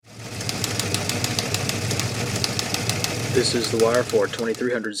This is The Wire for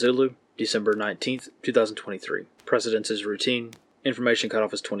 2300 Zulu, December 19th, 2023. Precedence is routine. Information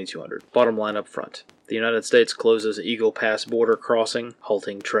cutoff is 2200. Bottom line up front. The United States closes Eagle Pass border crossing,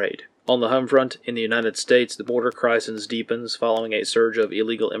 halting trade. On the home front, in the United States, the border crisis deepens following a surge of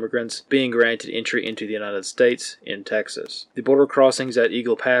illegal immigrants being granted entry into the United States in Texas. The border crossings at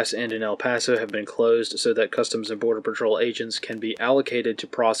Eagle Pass and in El Paso have been closed so that Customs and Border Patrol agents can be allocated to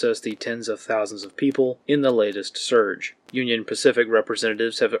process the tens of thousands of people in the latest surge. Union Pacific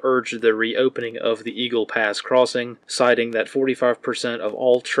representatives have urged the reopening of the Eagle Pass crossing, citing that 45% of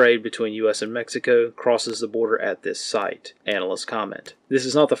all trade between U.S. and Mexico crosses the border at this site. Analyst comment. This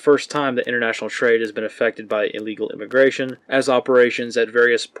is not the first time that international trade has been affected by illegal immigration, as operations at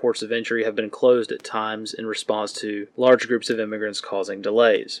various ports of entry have been closed at times in response to large groups of immigrants causing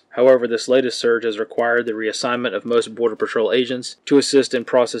delays. However, this latest surge has required the reassignment of most Border Patrol agents to assist in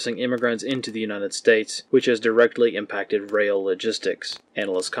processing immigrants into the United States, which has directly impacted rail logistics.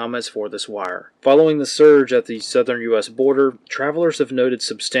 Analyst comments for this wire. Following the surge at the southern U.S. border, travelers have noted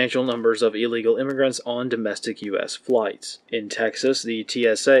substantial numbers of illegal immigrants on domestic U.S. flights. In Texas, the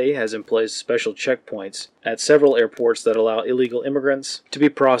TSA has emplaced special checkpoints at several airports that allow illegal immigrants to be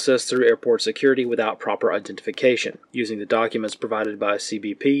processed through airport security without proper identification, using the documents provided by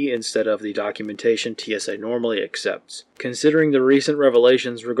CBP instead of the documentation TSA normally accepts. Considering the recent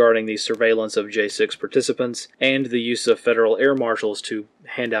revelations regarding the surveillance of J6 participants and the use of federal air marshals to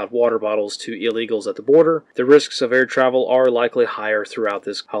hand out water bottles to illegals at the border, the risks of air travel are likely higher throughout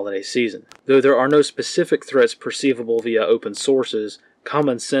this holiday season. Though there are no specific threats perceivable via open sources,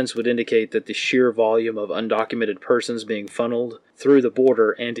 common sense would indicate that the sheer volume of undocumented persons being funneled through the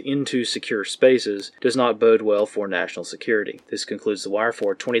border and into secure spaces does not bode well for national security. This concludes The Wire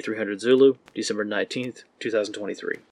for 2300 Zulu, December 19th, 2023.